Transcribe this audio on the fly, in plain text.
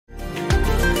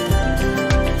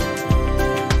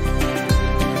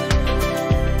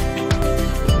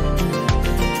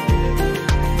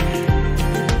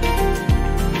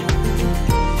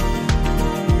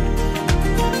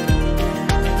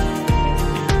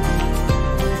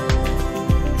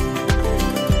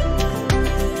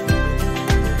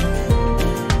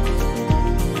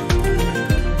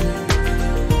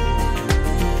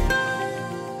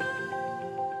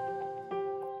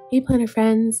planner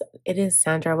friends, it is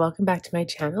Sandra. Welcome back to my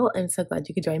channel. I'm so glad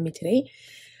you could join me today.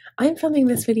 I'm filming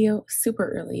this video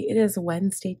super early. It is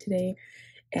Wednesday today,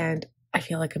 and I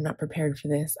feel like I'm not prepared for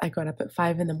this. I got up at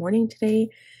 5 in the morning today,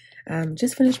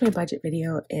 just finished my budget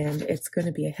video, and it's going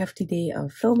to be a hefty day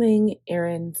of filming,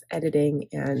 errands, editing,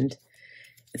 and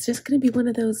it's just going to be one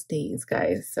of those days,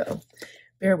 guys, so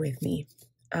bear with me.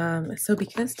 So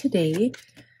because today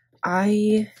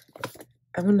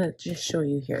I'm going to just show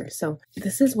you here. So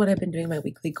this is what I've been doing my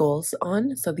weekly goals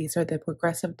on. So these are the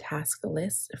progressive task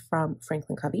lists from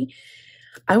Franklin Covey.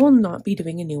 I will not be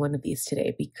doing a new one of these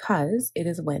today because it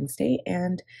is Wednesday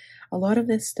and a lot of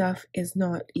this stuff is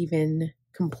not even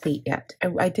complete yet.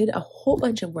 I did a whole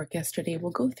bunch of work yesterday.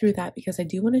 We'll go through that because I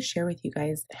do want to share with you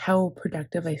guys how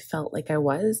productive I felt like I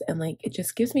was, and like it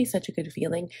just gives me such a good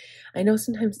feeling. I know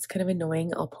sometimes it's kind of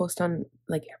annoying. I'll post on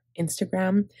like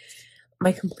Instagram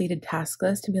my completed task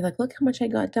list and be like, look how much I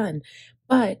got done.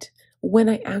 But when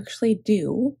I actually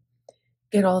do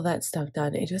get all that stuff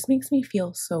done, it just makes me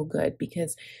feel so good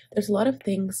because there's a lot of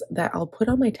things that I'll put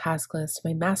on my task list,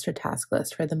 my master task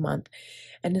list for the month,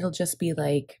 and it'll just be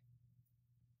like,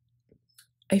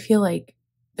 I feel like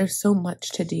there's so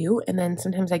much to do, and then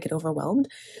sometimes I get overwhelmed,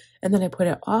 and then I put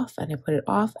it off, and I put it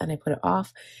off, and I put it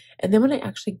off, and then when I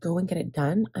actually go and get it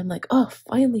done, I'm like, oh,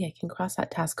 finally I can cross that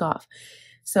task off.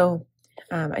 So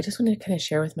I just want to kind of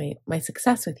share with my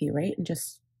success with you, right? And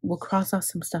just, we'll cross off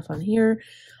some stuff on here,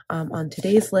 on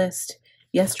today's list,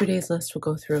 yesterday's list, we'll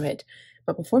go through it.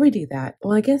 But before we do that,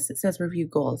 well, I guess it says review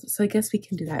goals. So I guess we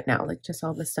can do that now, like just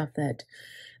all the stuff that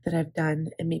I've done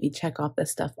and maybe check off the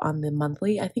stuff on the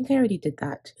monthly. I think I already did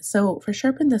that. So for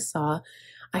Sharpen the Saw,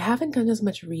 I haven't done as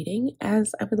much reading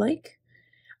as I would like.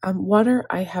 Water,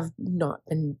 I have not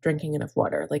been drinking enough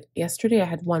water. Like yesterday I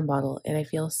had 1 bottle and I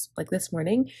feel like this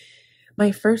morning,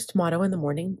 my first motto in the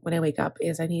morning when I wake up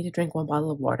is I need to drink 1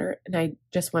 bottle of water, and I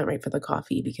just went right for the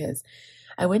coffee because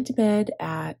I went to bed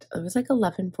at, it was like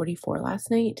 11:44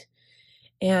 last night,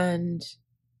 and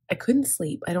I couldn't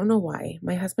sleep. I don't know why.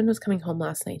 My husband was coming home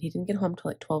last night. He didn't get home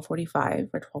till like 12:45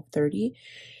 or 12:30,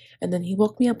 and then he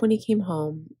woke me up when he came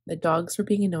home. The dogs were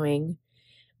being annoying.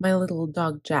 My little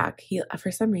dog Jack, he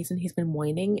for some reason he's been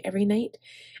whining every night,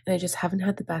 and I just haven't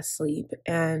had the best sleep,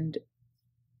 and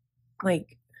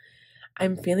like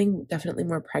I'm feeling definitely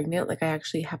more pregnant. Like I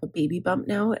actually have a baby bump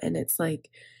now, and it's like,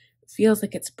 feels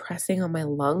like it's pressing on my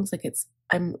lungs. Like it's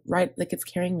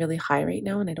carrying really high right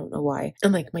now, and I don't know why.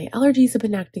 And like my allergies have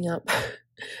been acting up.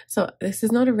 So this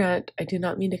is not a rant. I do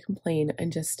not mean to complain.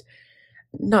 I'm just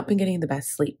not been getting the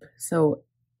best sleep. So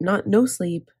no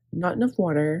sleep, not enough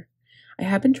water. I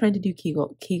have been trying to do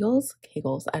Kegels,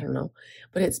 I don't know,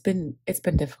 but it's been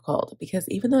difficult because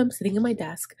even though I'm sitting at my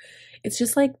desk, it's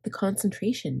just like the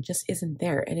concentration just isn't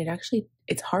there, and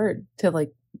it's hard to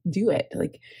like do it.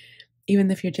 Like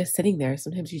even if you're just sitting there,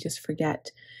 sometimes you just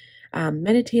forget.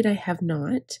 Meditate, I have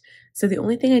not. So the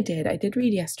only thing I did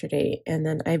read yesterday, and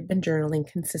then I've been journaling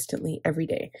consistently every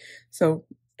day. So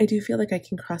I do feel like I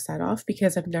can cross that off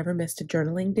because I've never missed a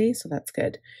journaling day, so that's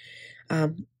good.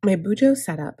 My Bujo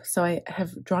setup, so I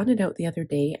have drawn it out the other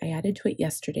day. I added to it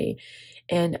yesterday,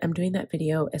 and I'm doing that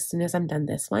video as soon as I'm done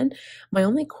this one. My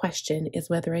only question is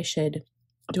whether I should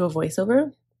do a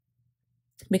voiceover,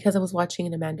 because I was watching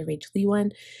an Amanda Rach Lee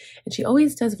one, and she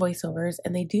always does voiceovers,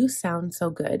 and they do sound so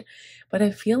good, but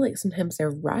I feel like sometimes they're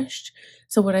rushed.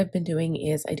 So what I've been doing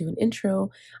is I do an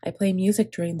intro, I play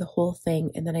music during the whole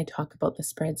thing, and then I talk about the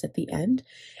spreads at the end.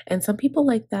 And some people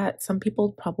like that, some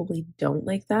people probably don't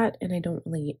like that, and I don't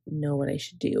really know what I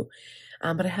should do.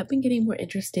 But I have been getting more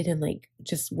interested in like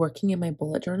just working in my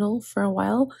bullet journal for a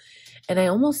while, and I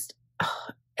almost...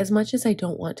 as much as I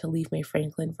don't want to leave my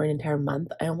Franklin for an entire month,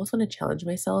 I almost want to challenge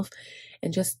myself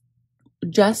and just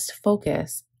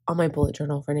focus on my bullet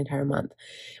journal for an entire month.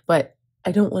 But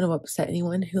I don't want to upset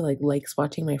anyone who likes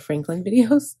watching my Franklin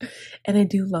videos. And I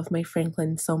do love my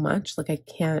Franklin so much, like I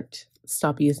can't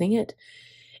stop using it.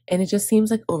 And it just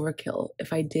seems like overkill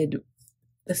if I did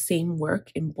the same work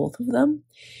in both of them.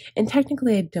 And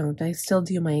technically I don't. I still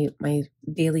do my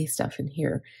daily stuff in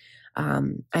here.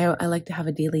 I like to have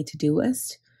a daily to-do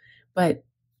list, but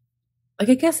like,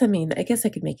 I guess I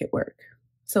could make it work.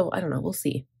 So I don't know. We'll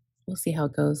see how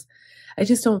it goes. I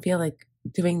just don't feel like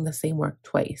doing the same work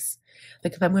twice.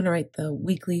 Like if I'm going to write the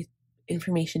weekly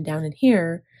information down in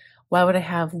here, why would I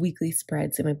have weekly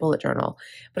spreads in my bullet journal?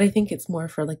 But I think it's more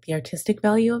for like the artistic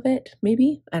value of it.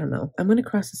 Maybe, I don't know. I'm going to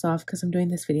cross this off because I'm doing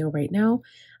this video right now.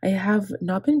 I have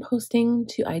not been posting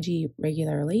to IG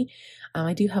regularly.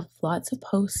 I do have lots of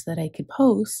posts that I could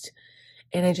post,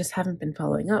 and I just haven't been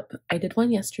following up. I did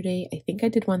one yesterday. I think I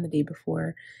did one the day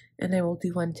before, and I will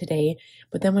do one today.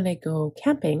 But then when I go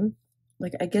camping,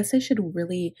 like, I guess I should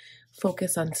really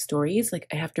focus on stories. Like,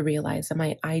 I have to realize that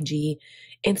my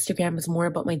Instagram is more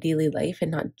about my daily life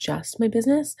and not just my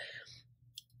business.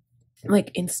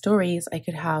 Like, in stories, I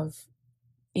could have,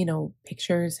 you know,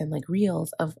 pictures and like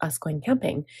reels of us going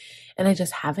camping, and I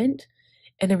just haven't.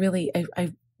 And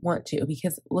I want to,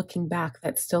 because looking back,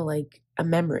 that's still like a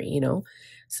memory, you know?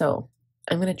 So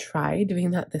I'm going to try doing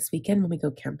that this weekend when we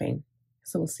go camping.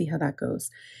 So we'll see how that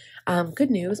goes. Good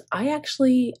news, I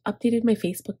actually updated my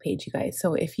Facebook page, you guys.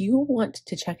 So if you want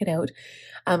to check it out,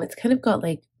 it's kind of got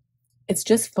like, it's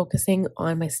just focusing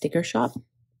on my sticker shop.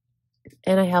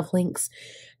 And I have links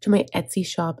to my Etsy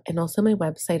shop and also my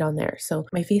website on there. So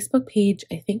my Facebook page,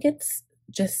 I think it's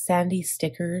just Sandy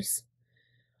Stickers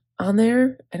on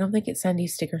there. I don't think it's Sandy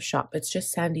Sticker Shop. It's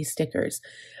just Sandy Stickers,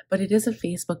 but it is a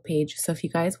Facebook page. So if you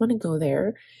guys want to go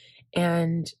there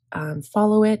and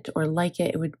follow it or like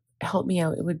it, it would help me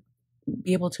out. It would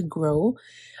be able to grow,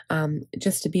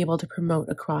 just to be able to promote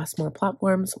across more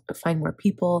platforms, find more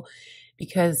people,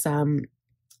 because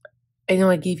I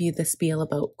know I gave you the spiel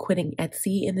about quitting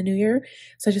Etsy in the new year.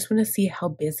 So I just want to see how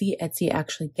busy Etsy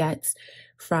actually gets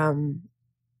from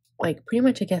like pretty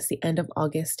much, I guess, the end of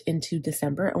August into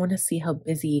December. I want to see how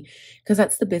busy, because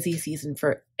that's the busy season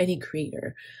for any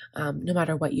creator, no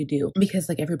matter what you do, because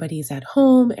like everybody's at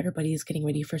home, everybody's getting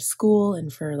ready for school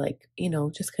and for like, you know,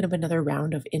 just kind of another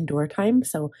round of indoor time.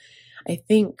 So I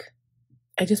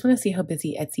just want to see how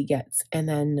busy Etsy gets. And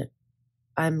then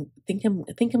I think I'm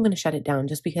going to shut it down,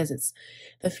 just because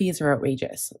the fees are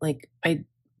outrageous. Like,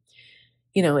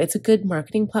 you know, it's a good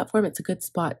marketing platform. It's a good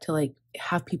spot to like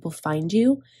have people find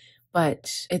you,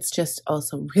 but it's just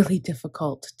also really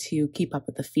difficult to keep up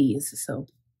with the fees. So,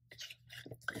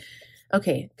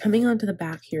 okay, coming on to the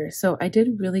back here. So I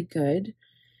did really good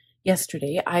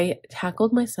yesterday. I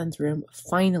tackled my son's room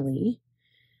finally.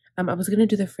 I was going to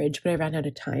do the fridge, but I ran out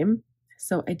of time.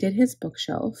 So I did his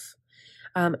bookshelf.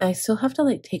 I still have to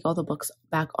like take all the books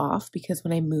back off, because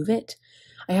when I move it,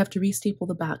 I have to restaple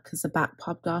the back because the back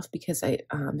popped off, because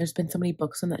there's been so many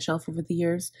books on that shelf over the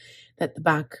years that the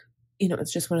back, you know,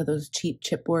 it's just one of those cheap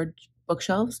chipboard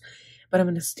bookshelves. But I'm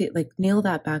going to nail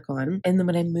that back on. And then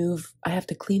when I move, I have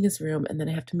to clean his room, and then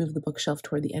I have to move the bookshelf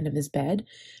toward the end of his bed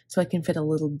so I can fit a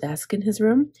little desk in his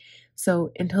room.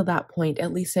 So until that point,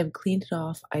 at least I've cleaned it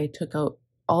off. I took out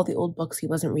all the old books he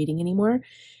wasn't reading anymore,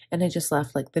 and I just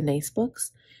left like the nice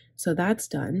books. So that's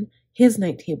done. His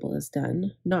night table is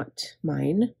done, not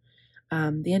mine.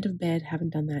 The end of bed,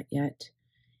 haven't done that yet.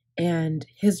 And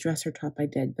his dresser top I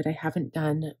did, but I haven't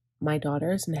done my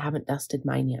daughter's, and I haven't dusted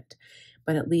mine yet.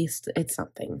 But at least it's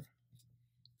something.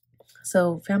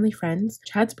 So family, friends,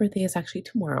 Chad's birthday is actually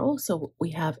tomorrow. So we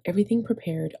have everything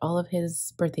prepared, all of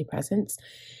his birthday presents.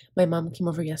 My mom came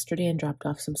over yesterday and dropped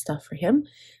off some stuff for him.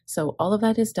 So all of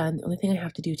that is done. The only thing I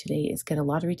have to do today is get a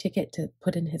lottery ticket to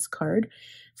put in his card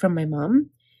from my mom.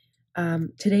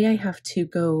 Today I have to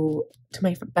go to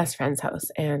my best friend's house,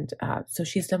 and so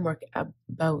she's done work at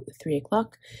about 3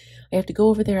 o'clock. I have to go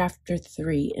over there after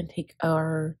 3 and take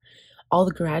all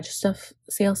the garage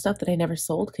sale stuff that I never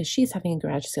sold, because she's having a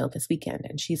garage sale this weekend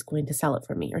and she's going to sell it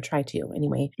for me, or try to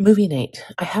anyway. Movie night.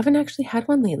 I haven't actually had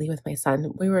one lately with my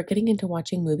son. We were getting into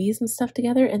watching movies and stuff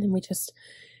together, and then we just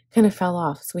kind of fell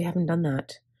off, so we haven't done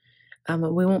that.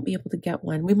 We won't be able to get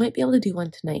one. We might be able to do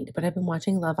one tonight, but I've been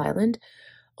watching Love Island.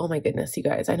 Oh my goodness, you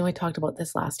guys. I know I talked about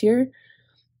this last year.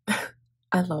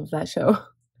 I love that show.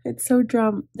 It's so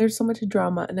there's so much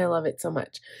drama, and I love it so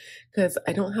much because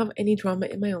I don't have any drama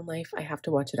in my own life. I have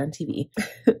to watch it on TV.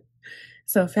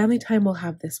 So family time we'll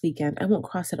have this weekend. I won't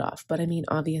cross it off, but I mean,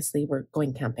 obviously we're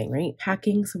going camping, right?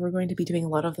 Packing. So we're going to be doing a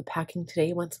lot of the packing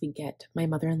today once we get my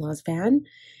mother-in-law's van.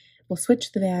 We'll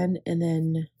switch the van, and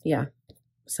then, yeah.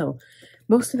 So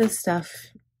most of this stuff,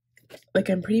 like,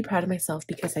 I'm pretty proud of myself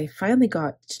because I finally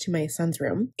got to my son's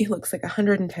room. It looks like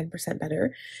 110%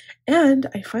 better. And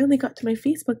I finally got to my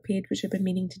Facebook page, which I've been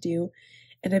meaning to do.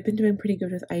 And I've been doing pretty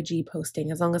good with IG posting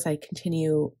as long as I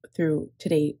continue through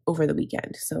today over the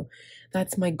weekend. So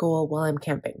that's my goal while I'm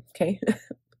camping, okay?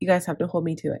 You guys have to hold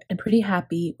me to it. I'm pretty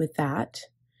happy with that.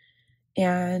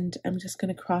 And I'm just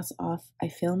going to cross off. I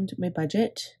filmed my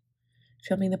budget,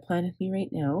 filming the plan with me right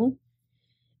now.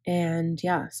 And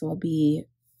yeah, so I'll be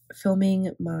filming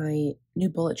my new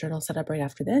bullet journal setup right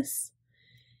after this.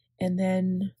 And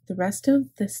then the rest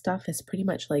of this stuff is pretty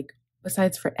much like,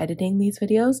 besides for editing these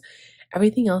videos,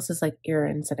 everything else is like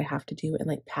errands that I have to do and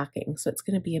like packing. So it's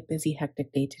going to be a busy,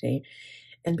 hectic day today.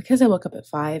 And because I woke up at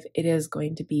 5, it is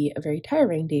going to be a very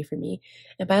tiring day for me.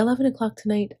 And by 11 o'clock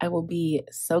tonight, I will be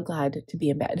so glad to be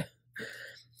in bed.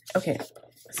 Okay,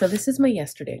 so this is my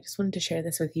yesterday. I just wanted to share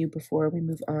this with you before we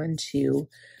move on to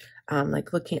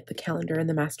like looking at the calendar and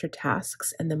the master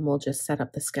tasks, and then we'll just set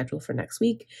up the schedule for next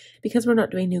week. Because we're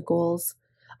not doing new goals,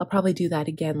 I'll probably do that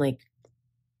again like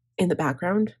in the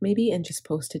background maybe and just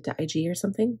post it to IG or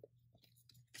something.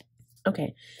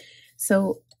 Okay,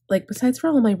 so like besides for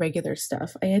all my regular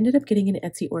stuff, I ended up getting an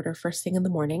Etsy order first thing in the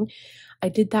morning. I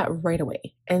did that right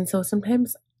away. And so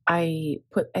sometimes I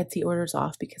put Etsy orders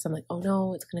off because I'm like, oh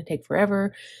no, it's going to take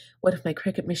forever. What if my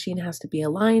Cricut machine has to be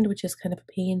aligned, which is kind of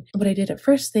a pain. But I did it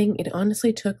first thing. It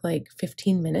honestly took like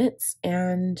 15 minutes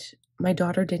and my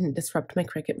daughter didn't disrupt my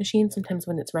Cricut machine. Sometimes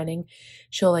when it's running,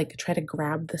 she'll like try to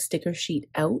grab the sticker sheet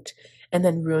out and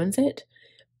then ruins it.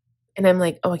 And I'm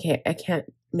like, oh, okay, I can't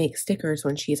make stickers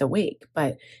when she's awake,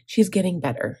 but she's getting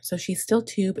better. So she's still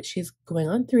 2, but she's going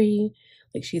on 3,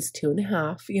 like she's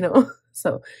 2.5, you know,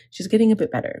 so she's getting a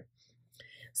bit better.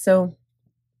 So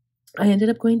I ended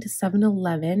up going to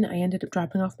 7-Eleven. I ended up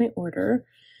dropping off my order.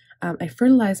 I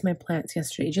fertilized my plants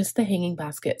yesterday, just the hanging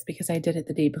baskets, because I did it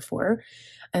the day before.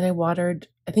 And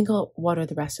I think I'll water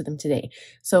the rest of them today.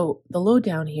 So the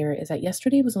lowdown here is that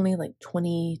yesterday was only like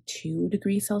 22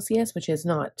 degrees Celsius, which is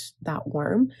not that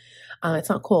warm. It's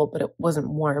not cold, but it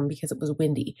wasn't warm because it was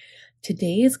windy.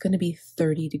 Today is going to be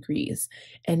 30 degrees.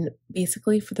 And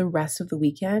basically for the rest of the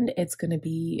weekend, it's going to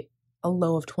be a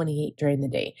low of 28 during the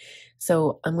day.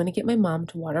 So I'm going to get my mom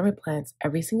to water my plants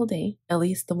every single day, at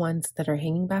least the ones that are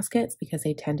hanging baskets, because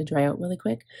they tend to dry out really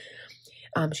quick.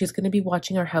 She's going to be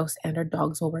watching our house and our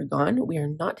dogs while we're gone. We are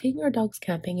not taking our dogs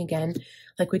camping again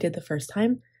like we did the first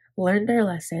time. Learned our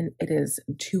lesson. It is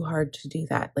too hard to do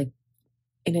that. Like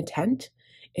in a tent,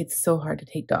 it's so hard to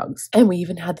take dogs. And we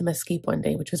even had them escape one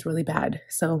day, which was really bad.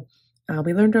 So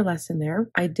we learned our lesson there.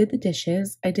 I did the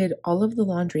dishes. I did all of the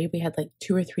laundry. We had like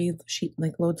 2 or 3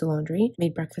 loads of laundry.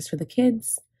 Made breakfast for the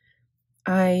kids.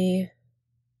 I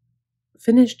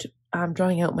finished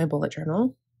drawing out my bullet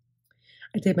journal.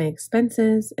 I did my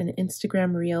expenses, an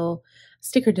Instagram reel,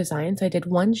 sticker designs. I did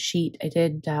 1 sheet. I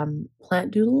did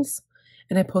plant doodles,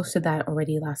 and I posted that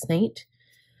already last night.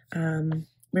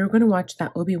 We were going to watch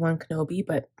that Obi-Wan Kenobi,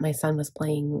 but my son was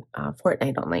playing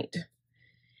Fortnite all night.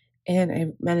 And I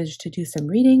managed to do some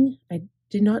reading. I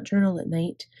did not journal at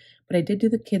night, but I did do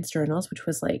the kids' journals, which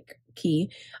was like key.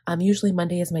 Usually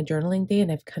Monday is my journaling day,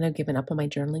 and I've kind of given up on my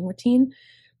journaling routine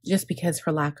just because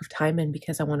for lack of time and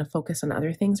because I want to focus on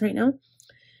other things right now.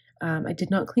 I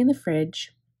did not clean the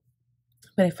fridge,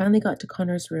 but I finally got to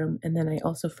Connor's room, and then I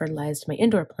also fertilized my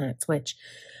indoor plants, which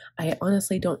I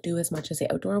honestly don't do as much as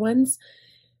the outdoor ones.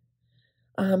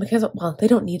 Because, well, they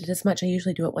don't need it as much. I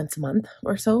usually do it once a month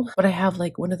or so, but I have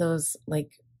like one of those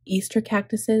like Easter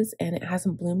cactuses and it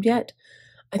hasn't bloomed yet.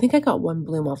 I think I got 1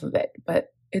 bloom off of it,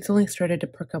 but it's only started to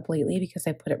perk up lately because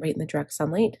I put it right in the direct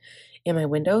sunlight in my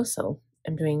window. So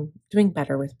I'm doing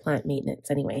better with plant maintenance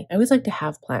anyway. I always like to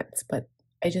have plants, but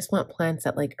I just want plants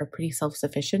that like are pretty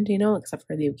self-sufficient, you know, except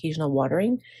for the occasional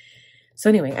watering. So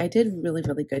anyway, I did really,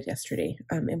 really good yesterday.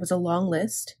 It was a long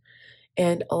list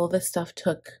and all of this stuff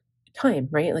took time,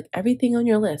 right? Like everything on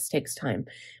your list takes time,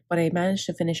 but I managed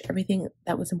to finish everything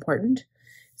that was important.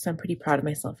 So I'm pretty proud of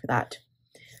myself for that.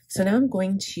 So now I'm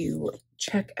going to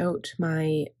check out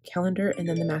my calendar and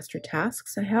then the master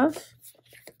tasks I have.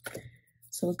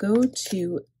 So we'll go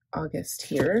to August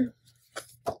here.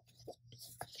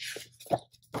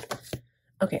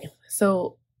 Okay,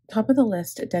 so top of the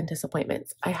list, dentist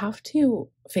appointments. I have to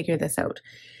figure this out.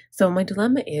 So my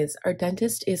dilemma is our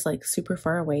dentist is like super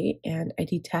far away and I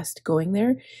detest going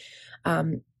there.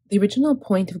 The original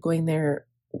point of going there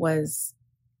was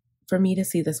for me to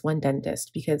see this one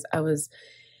dentist because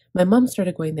my mom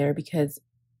started going there because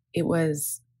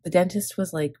the dentist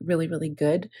was like really, really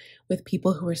good with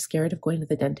people who were scared of going to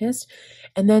the dentist.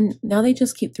 And then now they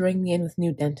just keep throwing me in with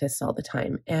new dentists all the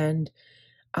time. And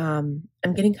I'm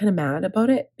getting kind of mad about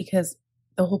it because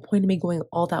the whole point of me going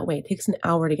all that way, it takes an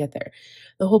hour to get there.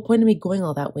 The whole point of me going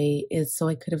all that way is so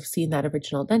I could have seen that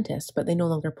original dentist, but they no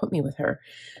longer put me with her.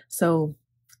 So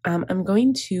I'm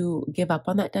going to give up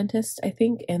on that dentist, I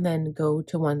think, and then go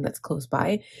to one that's close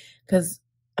by because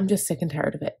I'm just sick and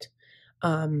tired of it.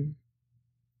 I'm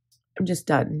just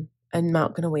done. I'm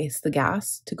not going to waste the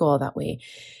gas to go all that way.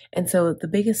 And so the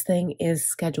biggest thing is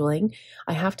scheduling.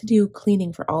 I have to do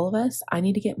cleaning for all of us. I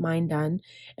need to get mine done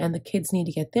and the kids need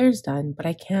to get theirs done, but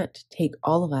I can't take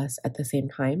all of us at the same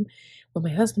time when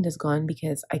my husband is gone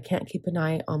because I can't keep an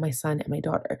eye on my son and my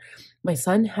daughter. My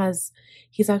son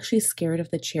he's actually scared of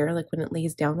the chair. Like when it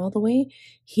lays down all the way,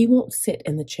 he won't sit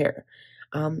in the chair.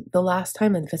 The last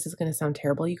time, and this is going to sound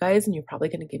terrible, you guys, and you're probably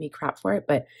going to give me crap for it,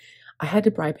 but I had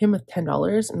to bribe him with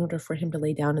 $10 in order for him to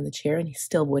lay down in the chair, and he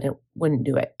still wouldn't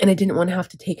do it. And I didn't want to have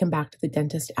to take him back to the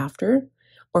dentist after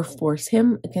or force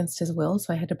him against his will,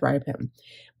 so I had to bribe him.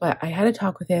 But I had a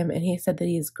talk with him, and he said that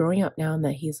he's growing up now and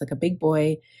that he's like a big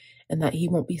boy and that he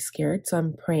won't be scared. So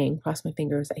I'm praying, cross my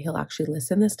fingers, that he'll actually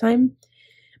listen this time.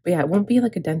 But yeah, it won't be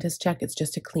like a dentist check. It's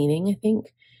just a cleaning, I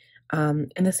think.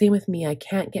 And the same with me. I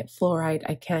can't get fluoride.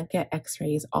 I can't get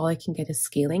x-rays. All I can get is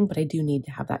scaling, but I do need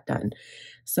to have that done.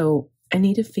 So I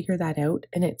need to figure that out.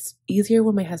 And it's easier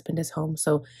when my husband is home.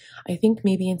 So I think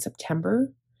maybe in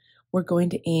September, we're going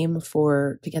to aim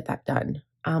to get that done,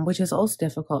 which is also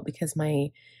difficult because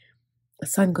my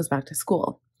son goes back to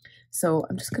school. So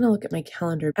I'm just going to look at my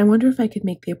calendar. I wonder if I could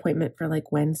make the appointment for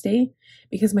like Wednesday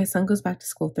because my son goes back to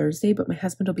school Thursday, but my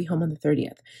husband will be home on the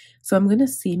 30th. So I'm going to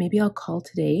see, maybe I'll call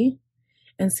today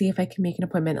and see if I can make an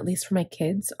appointment, at least for my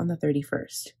kids, on the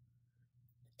 31st.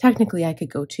 Technically, I could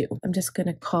go too. I'm just going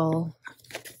to call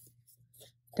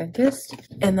dentist,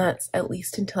 and that's at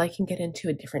least until I can get into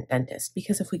a different dentist,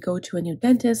 because if we go to a new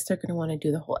dentist, they're going to want to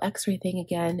do the whole x-ray thing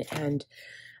again and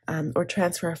or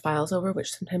transfer our files over,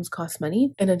 which sometimes costs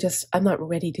money. And I'm not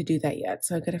ready to do that yet.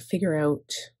 So I've got to figure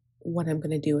out what I'm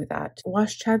going to do with that.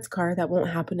 Wash Chad's car. That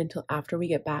won't happen until after we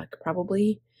get back,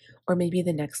 probably, or maybe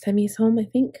the next time he's home, I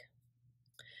think.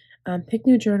 Pick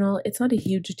new journal. It's not a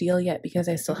huge deal yet because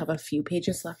I still have a few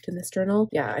pages left in this journal.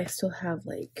 Yeah, I still have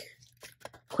like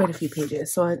quite a few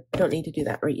pages, so I don't need to do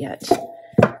that right yet.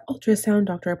 Ultrasound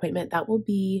doctor appointment. That will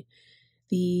be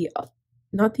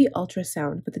not the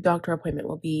ultrasound, but the doctor appointment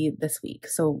will be this week.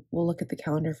 So we'll look at the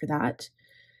calendar for that.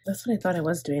 That's what I thought I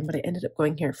was doing, but I ended up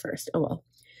going here first. Oh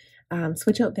well.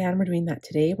 Switch out van. We're doing that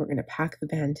today. We're going to pack the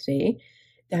van today.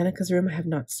 Danica's room I have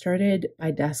not started.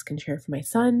 Buy desk and chair for my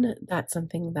son. That's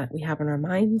something that we have in our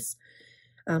minds.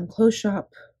 Clothes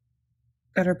shop.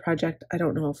 Gutter project. I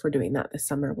don't know if we're doing that this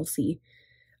summer. We'll see.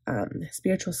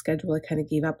 Spiritual schedule, I kind of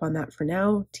gave up on that for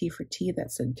now. T for T,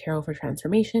 that's a tarot for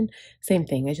transformation. Same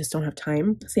thing, I just don't have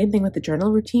time. Same thing with the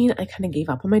journal routine. I kind of gave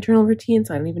up on my journal routine,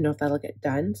 so I don't even know if that'll get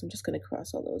done. So I'm just going to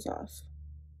cross all those off.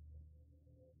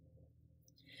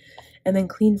 And then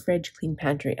clean fridge, clean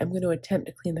pantry. I'm going to attempt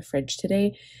to clean the fridge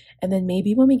today. And then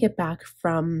maybe when we get back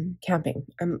from camping,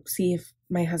 see if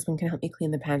my husband can help me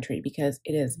clean the pantry because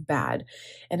it is bad.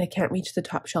 And I can't reach the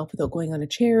top shelf without going on a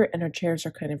chair. And our chairs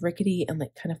are kind of rickety and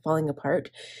like kind of falling apart.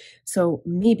 So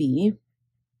maybe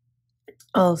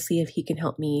I'll see if he can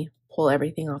help me pull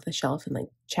everything off the shelf and like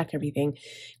check everything,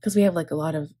 because we have like a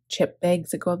lot of chip bags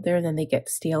that go up there and then they get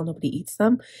stale. Nobody eats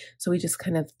them. So we just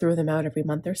kind of throw them out every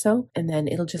month or so. And then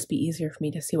it'll just be easier for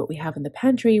me to see what we have in the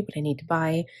pantry, what I need to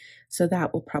buy. So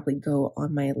that will probably go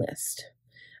on my list.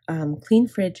 Clean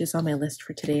fridge is on my list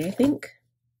for today, I think.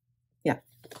 Yeah.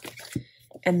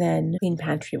 And then clean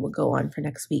pantry will go on for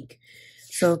next week.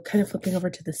 So kind of flipping over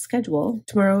to the schedule.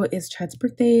 Tomorrow is Chad's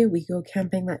birthday. We go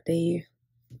camping that day.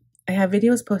 I have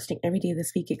videos posting every day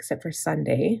this week except for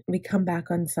Sunday. We come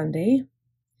back on Sunday,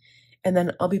 and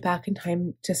then I'll be back in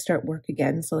time to start work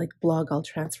again. So like blog, I'll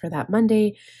transfer that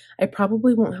Monday. I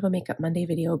probably won't have a Makeup Monday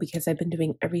video because I've been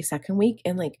doing every second week,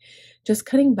 and like just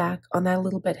cutting back on that a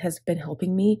little bit has been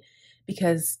helping me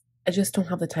because I just don't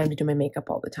have the time to do my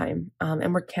makeup all the time.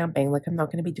 And we're camping. Like I'm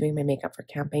not going to be doing my makeup for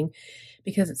camping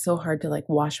because it's so hard to like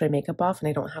wash my makeup off and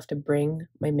I don't have to bring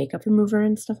my makeup remover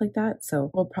and stuff like that. So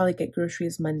we'll probably get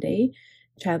groceries Monday.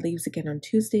 Chad leaves again on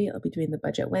Tuesday. I'll be doing the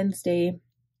budget Wednesday.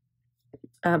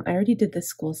 I already did the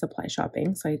school supply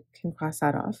shopping, so I can cross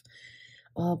that off.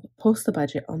 I'll post the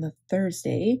budget on the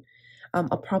Thursday. I'll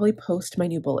probably post my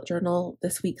new bullet journal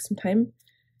this week sometime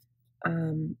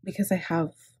because I have...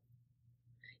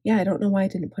 Yeah, I don't know why I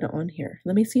didn't put it on here.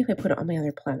 Let me see if I put it on my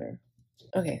other planner.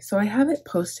 Okay, so I have it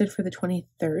posted for the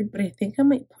 23rd, but I think I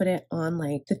might put it on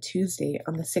like the Tuesday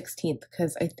on the 16th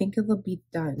because I think it'll be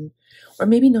done. Or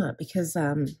maybe not because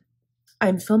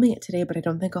I'm filming it today, but I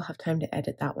don't think I'll have time to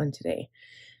edit that one today.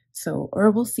 So, or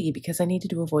we'll see because I need to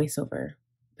do a voiceover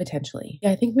potentially.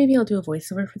 Yeah, I think maybe I'll do a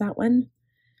voiceover for that one.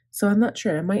 So I'm not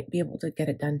sure. I might be able to get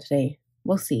it done today.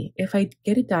 We'll see. If I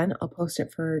get it done, I'll post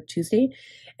it for Tuesday.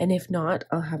 And if not,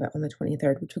 I'll have it on the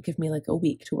 23rd, which will give me like a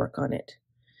week to work on it.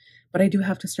 But I do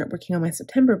have to start working on my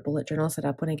September bullet journal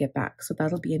setup when I get back. So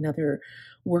that'll be another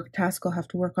work task I'll have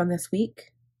to work on this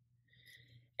week.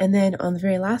 And then on the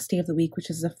very last day of the week,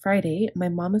 which is a Friday, my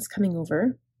mom is coming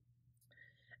over.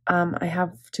 I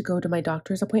have to go to my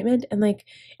doctor's appointment. And like,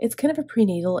 it's kind of a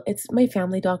prenatal. It's my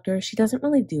family doctor. She doesn't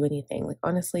really do anything. Like,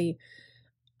 honestly...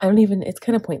 it's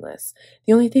kind of pointless.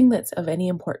 The only thing that's of any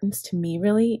importance to me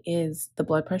really is the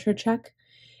blood pressure check.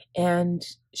 and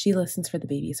she listens for the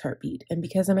baby's heartbeat. And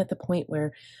because I'm at the point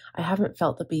where I haven't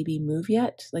felt the baby move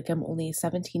yet, like I'm only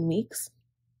 17 weeks,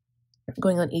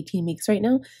 going on 18 weeks right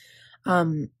now,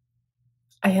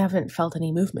 I haven't felt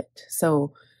any movement.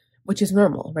 So, which is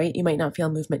normal, right? You might not feel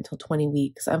movement until 20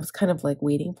 weeks. I was kind of like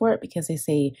waiting for it because they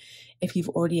say if you've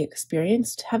already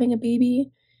experienced having a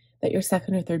baby, that your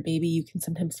second or third baby, you can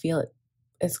sometimes feel it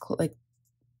as like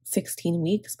 16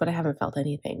 weeks, but I haven't felt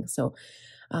anything. So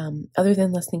other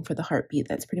than listening for the heartbeat,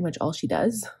 that's pretty much all she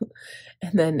does.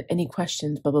 And then any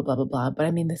questions, blah, blah, blah, blah, blah. But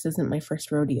I mean, this isn't my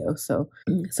first rodeo. So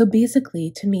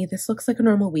basically to me, this looks like a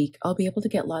normal week. I'll be able to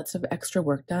get lots of extra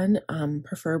work done,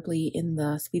 preferably in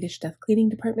the Swedish death cleaning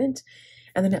department.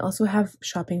 And then I also have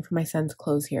shopping for my son's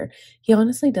clothes here. He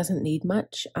honestly doesn't need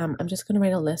much. I'm just going to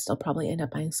write a list. I'll probably end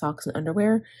up buying socks and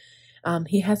underwear.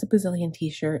 He has a bazillion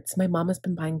t-shirts. My mom has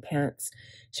been buying pants.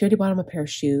 She already bought him a pair of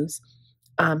shoes.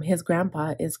 His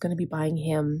grandpa is going to be buying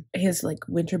him his like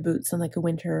winter boots and like a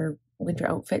winter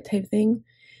outfit type thing.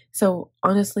 So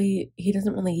honestly, he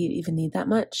doesn't really even need that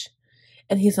much.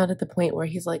 And he's not at the point where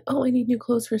he's like, oh, I need new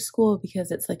clothes for school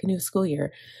because it's like a new school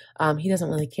year. He doesn't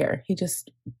really care. He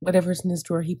just, whatever's in his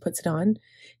drawer, he puts it on.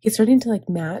 He's starting to like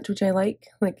match, which I like.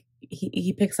 Like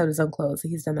he picks out his own clothes.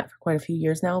 He's done that for quite a few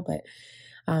years now, but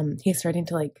he's starting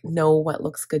to like know what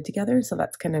looks good together. So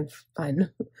that's kind of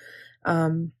fun.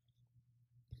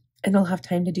 And I'll have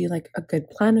time to do like a good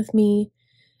plan with me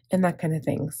and that kind of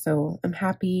thing. So I'm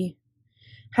happy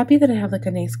that I have like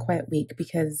a nice quiet week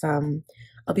because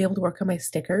I'll be able to work on my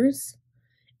stickers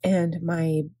and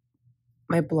my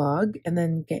blog and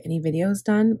then get any videos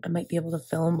done. I might be able to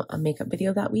film a makeup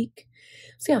video that week.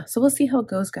 So yeah, so we'll see how it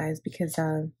goes, guys, because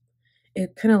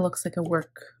it kind of looks like a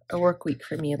work week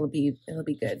for me. It'll be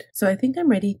good. So I think I'm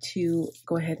ready to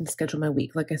go ahead and schedule my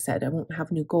week. Like I said, I won't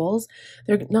have new goals.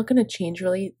 They're not going to change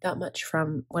really that much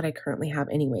from what I currently have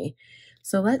anyway.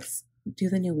 So let's do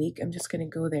the new week. I'm just going to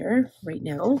go there right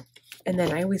now. And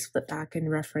then I always flip back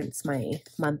and reference my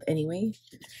month anyway.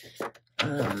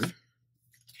 I'm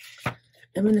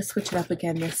going to switch it up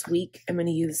again this week. I'm going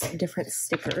to use different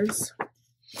stickers.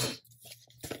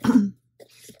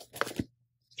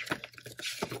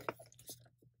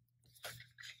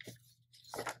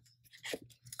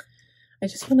 I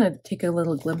just want to take a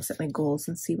little glimpse at my goals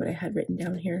and see what I had written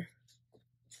down here.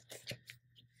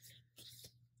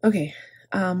 Okay,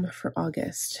 for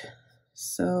August.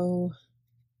 So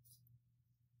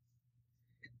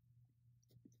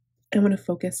I want to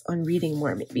focus on reading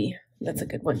more, maybe. That's a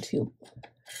good one too.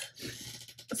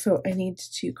 So I need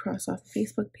to cross off the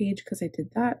Facebook page because I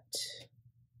did that.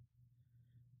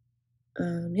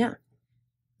 Yeah,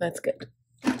 that's good.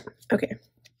 Okay.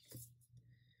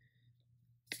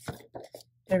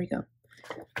 There we go.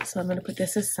 So I'm going to put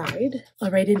this aside.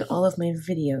 I'll write in all of my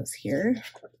videos here.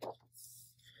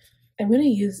 I'm going to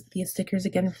use these stickers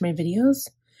again for my videos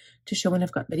to show when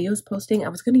I've got videos posting. I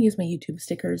was going to use my YouTube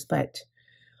stickers, but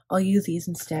I'll use these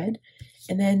instead.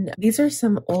 And then these are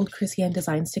some old Chrissy-Ann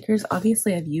design stickers.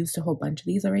 Obviously, I've used a whole bunch of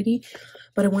these already,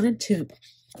 but I wanted to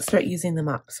start using them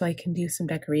up so I can do some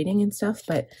decorating and stuff.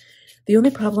 But the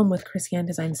only problem with Chrissy-Ann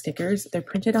design stickers, they're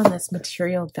printed on this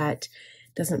material that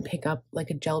doesn't pick up like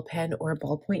a gel pen or a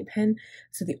ballpoint pen.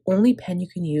 So the only pen you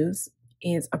can use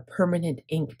is a permanent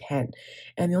ink pen.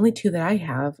 And the only two that I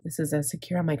have, this is a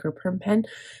Sakura Micro Perm pen.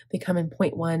 They come in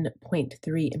 0.1,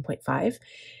 0.3, and 0.5.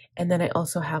 And then I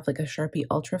also have like a Sharpie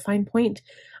Ultra Fine Point.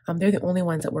 They're the only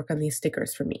ones that work on these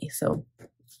stickers for me. So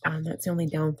that's the only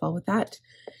downfall with that.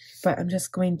 But I'm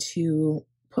just going to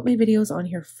put my videos on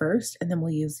here first, and then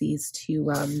we'll use these to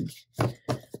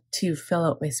fill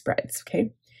out my spreads,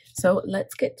 okay? So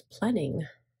let's get planning.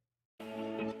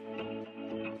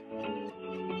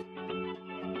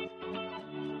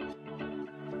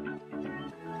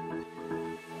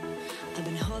 I've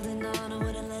been holding on, I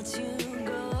wouldn't let you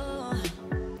go.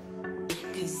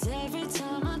 'Cause every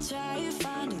time I try, you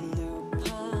find a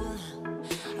loophole.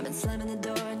 I've been slamming the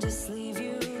door and just leave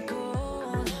you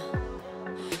cold.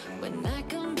 When I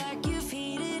come back, you've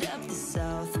heated up the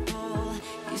South Pole.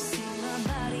 You see my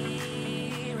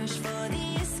body rush for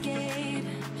the escape,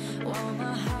 while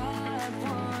my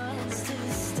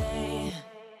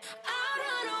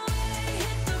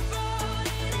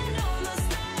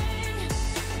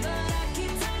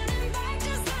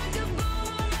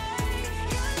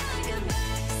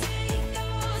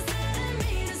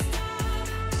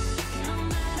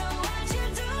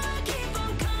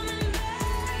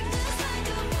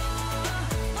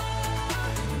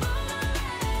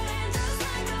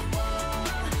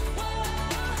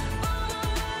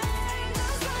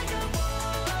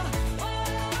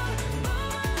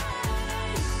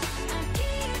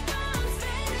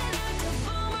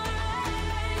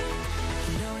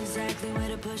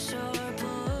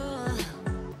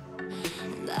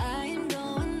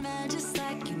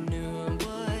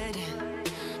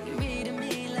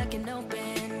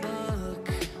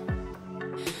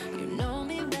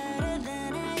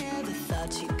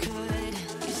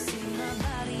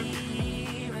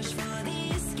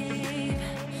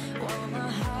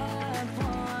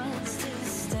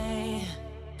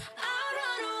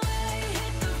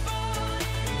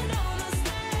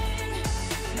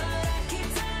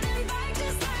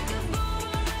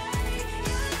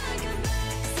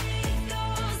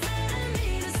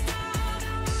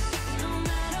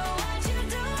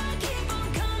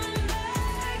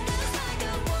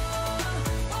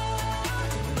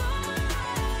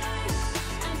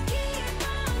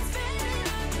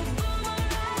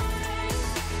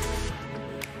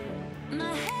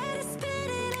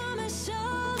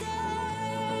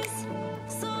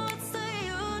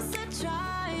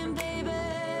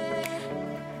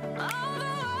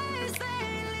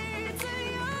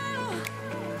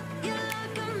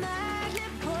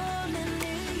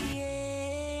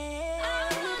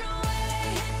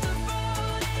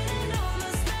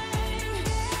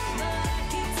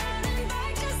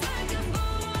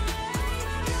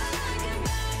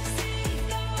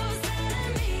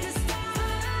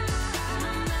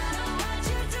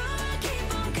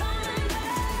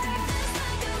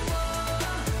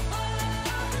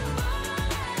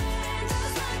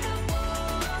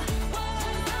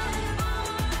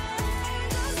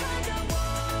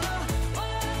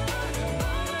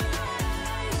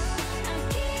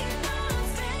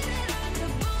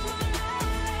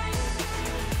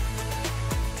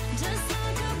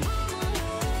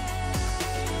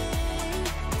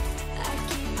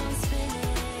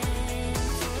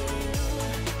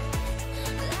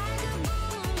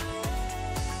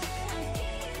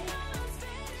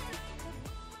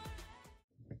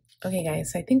Okay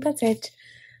guys, so I think that's it.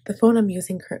 The phone I'm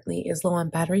using currently is low on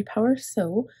battery power,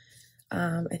 so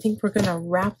I think we're gonna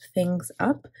wrap things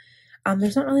up.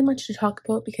 There's not really much to talk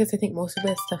about because I think most of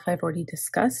this stuff I've already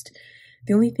discussed.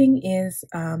 The only thing is,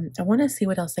 I want to see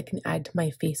what else I can add to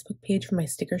my Facebook page for my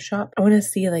sticker shop. I want to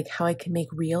see like how I can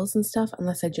make reels and stuff,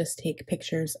 unless I just take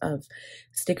pictures of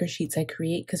sticker sheets I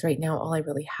create, because right now all I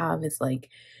really have is like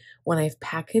when I've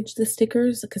packaged the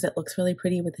stickers, because it looks really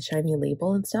pretty with the shiny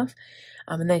label and stuff.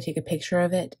 And then I take a picture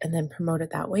of it and then promote it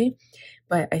that way.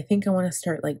 But I think I want to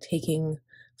start like taking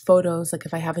photos, like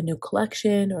if I have a new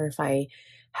collection or if I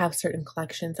have certain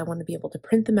collections, I want to be able to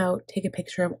print them out, take a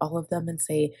picture of all of them and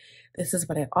say, this is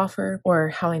what I offer, or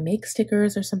how I make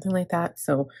stickers or something like that.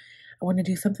 So I want to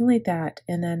do something like that.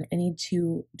 And then I need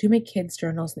to do my kids'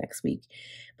 journals next week,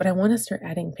 but I want to start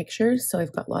adding pictures. So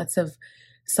I've got lots of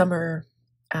summer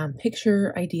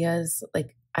picture ideas.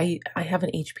 Like I have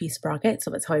an HP sprocket, so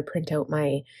that's how I print out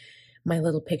my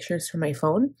little pictures from my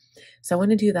phone. So I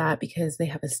want to do that because they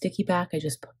have a sticky back. I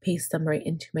just paste them right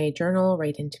into my journal,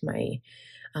 right into my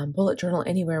bullet journal,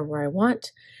 anywhere where I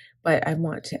want. But I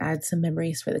want to add some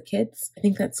memories for the kids. I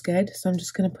think that's good. So I'm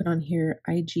just going to put on here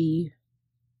IG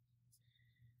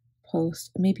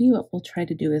post. Maybe what we'll try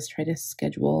to do is try to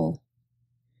schedule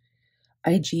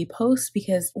IG posts,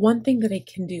 because one thing that I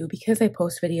can do, because I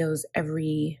post videos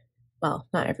well,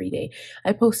 not every day.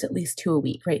 I post at least 2 a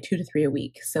week, right? 2 to 3 a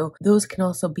week. So those can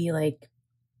also be like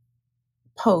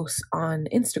posts on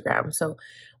Instagram. So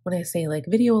when I say like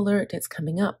video alert, it's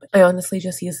coming up, I honestly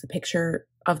just use the picture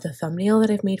of the thumbnail that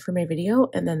I've made for my video,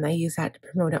 and then I use that to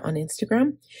promote it on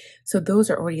Instagram. So those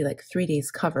are already like 3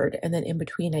 days covered. And then in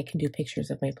between, I can do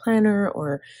pictures of my planner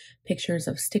or pictures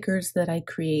of stickers that I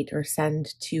create or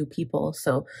send to people.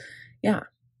 So yeah.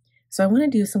 So I want to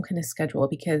do some kind of schedule,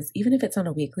 because even if it's on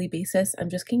a weekly basis, I'm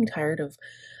just getting tired of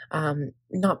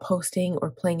not posting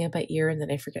or playing it by ear and then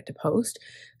I forget to post.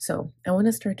 So I want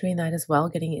to start doing that as well,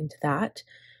 getting into that.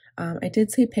 I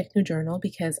did say pick new journal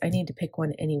because I need to pick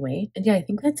one anyway. And yeah, I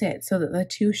think that's it. So the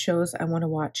 2 shows I want to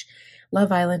watch,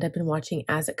 Love Island I've been watching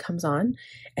as it comes on,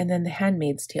 and then The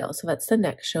Handmaid's Tale. So that's the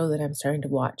next show that I'm starting to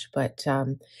watch. But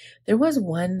there was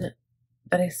one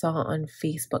that I saw on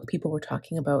Facebook, people were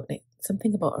talking about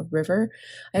something about a river.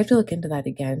 I have to look into that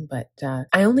again, but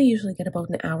I only usually get about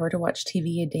an hour to watch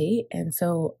TV a day, and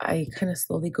so I kind of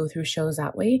slowly go through shows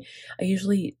that way. I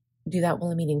usually do that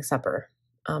while I'm eating supper,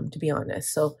 to be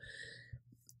honest. So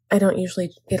I don't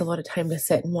usually get a lot of time to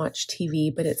sit and watch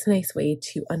TV, but it's a nice way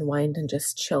to unwind and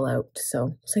just chill out.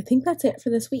 So I think that's it for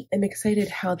this week. I'm excited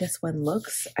how this one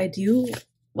looks.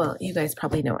 Well, you guys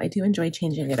probably know I do enjoy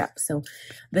changing it up. So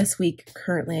this week,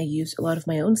 currently, I used a lot of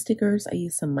my own stickers. I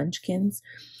used some Munchkins,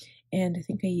 and I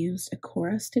think I used a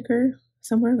Cora sticker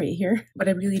somewhere right here. But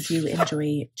I really do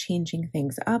enjoy changing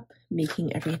things up,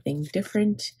 making everything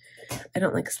different. I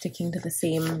don't like sticking to the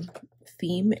same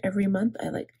theme every month. I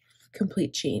like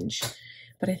complete change.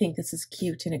 But I think this is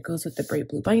cute, and it goes with the bright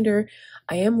blue binder.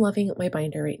 I am loving my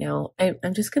binder right now.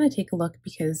 I'm just going to take a look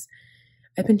because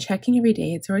I've been checking every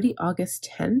day. It's already August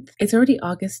 10th.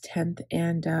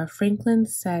 And Franklin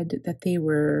said that they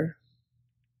were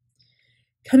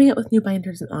coming out with new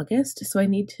binders in August. So I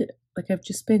need to, I've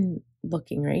just been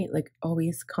looking, right? Like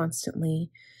always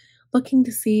constantly looking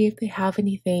to see if they have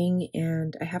anything,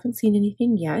 and I haven't seen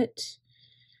anything yet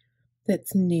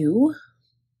that's new.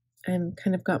 I'm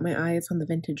kind of got my eyes on the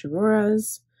vintage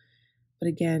Auroras, but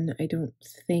again, I don't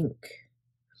think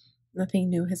nothing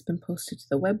new has been posted to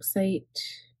the website.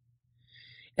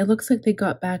 It looks like they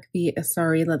got back the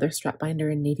Asari leather strap binder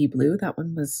in navy blue. That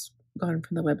one was gone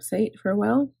from the website for a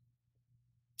while.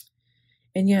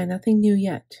 And yeah, nothing new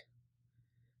yet.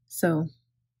 So,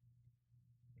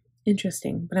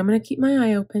 interesting. But I'm going to keep my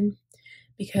eye open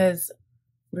because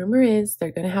rumor is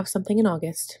they're going to have something in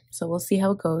August. So we'll see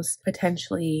how it goes.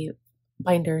 Potentially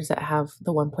binders that have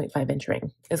the 1.5 inch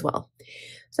ring as well.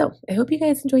 So I hope you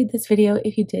guys enjoyed this video.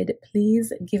 If you did,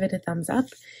 please give it a thumbs up.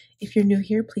 If you're new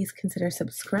here, please consider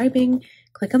subscribing.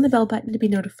 Click on the bell button to be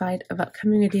notified of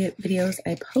upcoming videos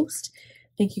I post.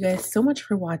 Thank you guys so much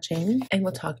for watching, and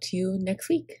we'll talk to you next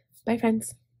week. Bye,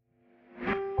 friends.